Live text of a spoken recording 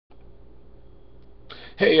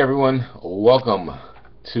Hey everyone, welcome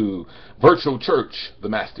to Virtual Church, the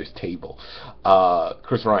Master's Table.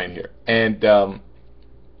 Chris Ryan here, and I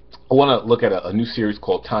want to look at a new series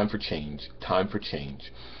called Time for Change. Time for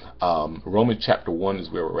Change. Romans chapter 1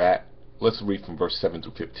 is where we're at. Let's read from verse 7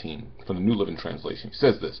 through 15 from the New Living Translation. It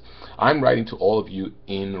says this: I'm writing to all of you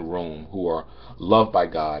in Rome who are loved by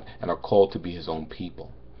God and are called to be His own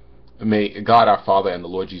people. May God our Father and the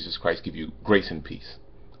Lord Jesus Christ give you grace and peace.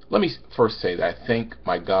 Let me first say that I thank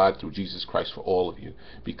my God through Jesus Christ for all of you,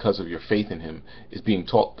 because of your faith in Him is being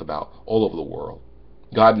talked about all over the world.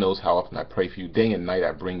 God knows how often I pray for you. Day and night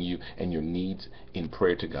I bring you and your needs in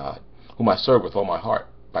prayer to God, whom I serve with all my heart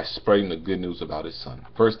by spreading the good news about His Son.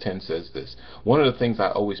 Verse 10 says this: one of the things I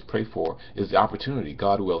always pray for is the opportunity,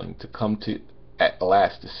 God willing, to come to at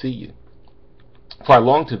last to see you. For I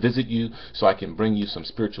long to visit you so I can bring you some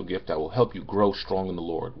spiritual gift that will help you grow strong in the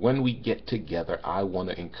Lord. When we get together, I want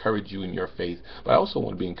to encourage you in your faith, but I also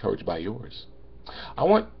want to be encouraged by yours. I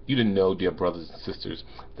want you to know, dear brothers and sisters,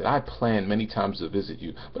 that I planned many times to visit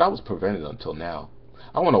you, but I was prevented until now.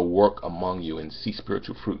 I want to work among you and see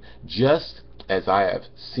spiritual fruit, just as I have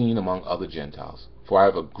seen among other Gentiles. For I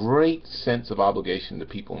have a great sense of obligation to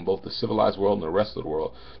people in both the civilized world and the rest of the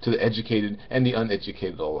world, to the educated and the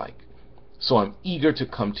uneducated alike. So I'm eager to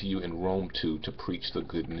come to you in Rome too, to preach the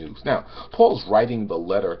good news. Now, Paul's writing the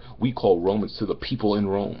letter we call Romans to the people in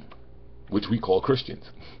Rome, which we call Christians.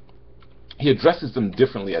 He addresses them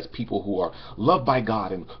differently as people who are loved by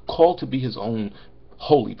God and called to be His own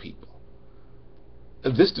holy people.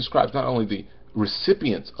 This describes not only the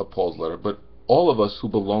recipients of Paul's letter, but all of us who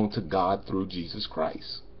belong to God through Jesus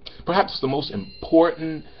Christ. Perhaps the most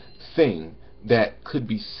important thing that could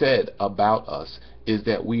be said about us is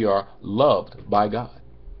that we are loved by God.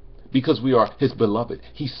 Because we are His beloved,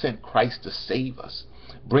 He sent Christ to save us,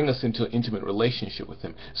 bring us into an intimate relationship with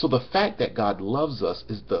Him. So the fact that God loves us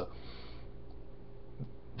is the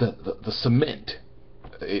cement.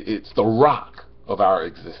 It's the rock of our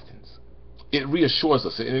existence. It reassures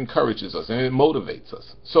us, it encourages us, and it motivates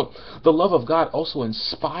us. So the love of God also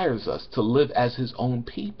inspires us to live as His own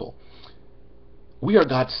people. We are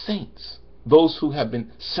God's saints, those who have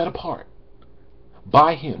been set apart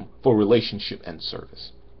by Him for relationship and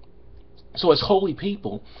service. So as holy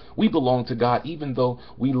people, we belong to God even though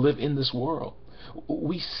we live in this world.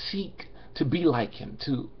 We seek to be like Him,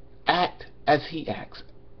 to act as He acts,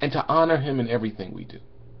 and to honor Him in everything we do.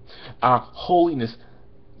 Our holiness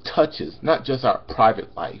touches not just our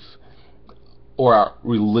private life or our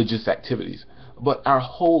religious activities, but our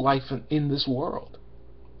whole life in this world.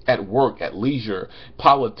 At work, at leisure,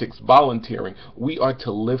 politics, volunteering, we are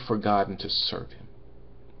to live for God and to serve Him.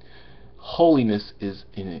 Holiness is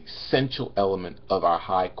an essential element of our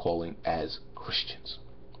high calling as Christians.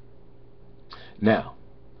 Now,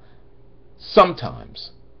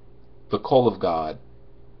 sometimes the call of God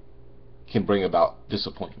can bring about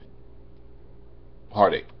disappointment,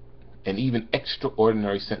 heartache, and even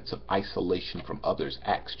extraordinary sense of isolation from others.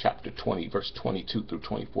 Acts chapter 20, verse 22 through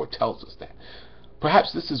 24 tells us that.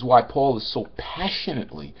 Perhaps this is why Paul is so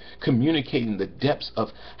passionately communicating the depths of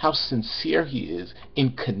how sincere he is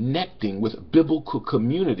in connecting with biblical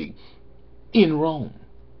community in Rome.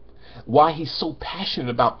 Why he's so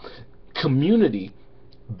passionate about community,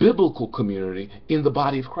 biblical community in the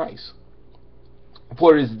body of Christ.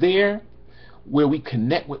 For it is there where we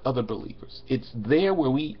connect with other believers. It's there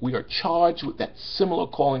where we are charged with that similar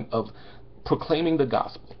calling of proclaiming the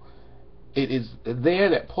gospel. It is there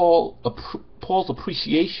that Paul's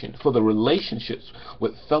appreciation for the relationships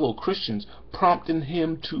with fellow Christians prompted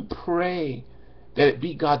him to pray that it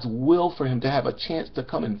be God's will for him to have a chance to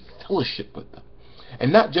come and fellowship with them.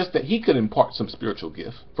 And not just that he could impart some spiritual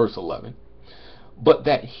gift, verse 11, but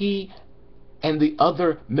that he and the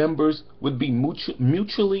other members would be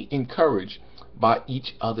mutually encouraged by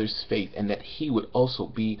each other's faith, and that he would also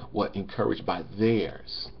be encouraged by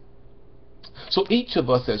theirs. So each of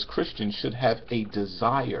us as Christians should have a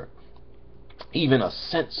desire, even a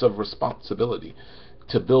sense of responsibility,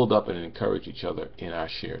 to build up and encourage each other in our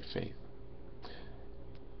shared faith.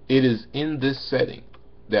 It is in this setting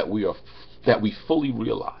that we fully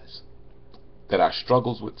realize that our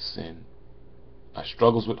struggles with sin, our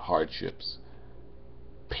struggles with hardships,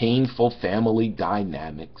 painful family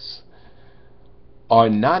dynamics are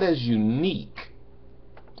not as unique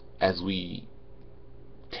as we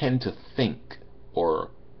tend to think or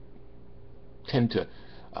tend to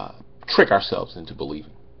trick ourselves into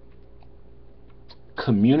believing.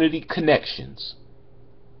 Community connections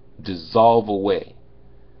dissolve away.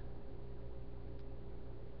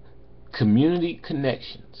 Community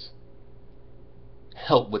connections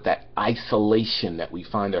help with that isolation that we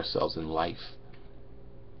find ourselves in life.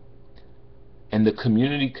 And the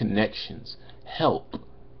community connections help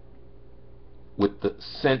with the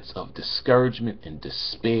sense of discouragement and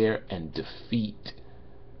despair and defeat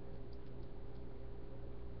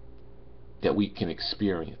that we can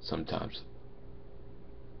experience sometimes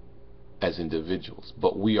as individuals.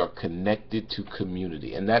 But we are connected to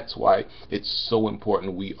community, and that's why it's so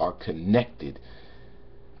important we are connected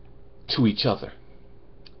to each other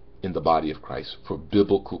in the body of Christ for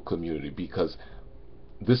biblical community, because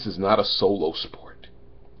this is not a solo sport.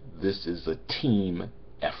 This is a team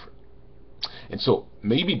effort. And so,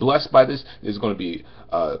 may be blessed by this. There's going to be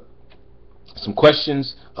some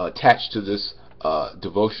questions attached to this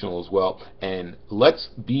devotional as well. And let's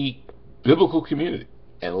be biblical community.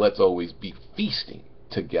 And let's always be feasting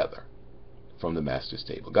together from the Master's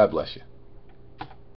table. God bless you.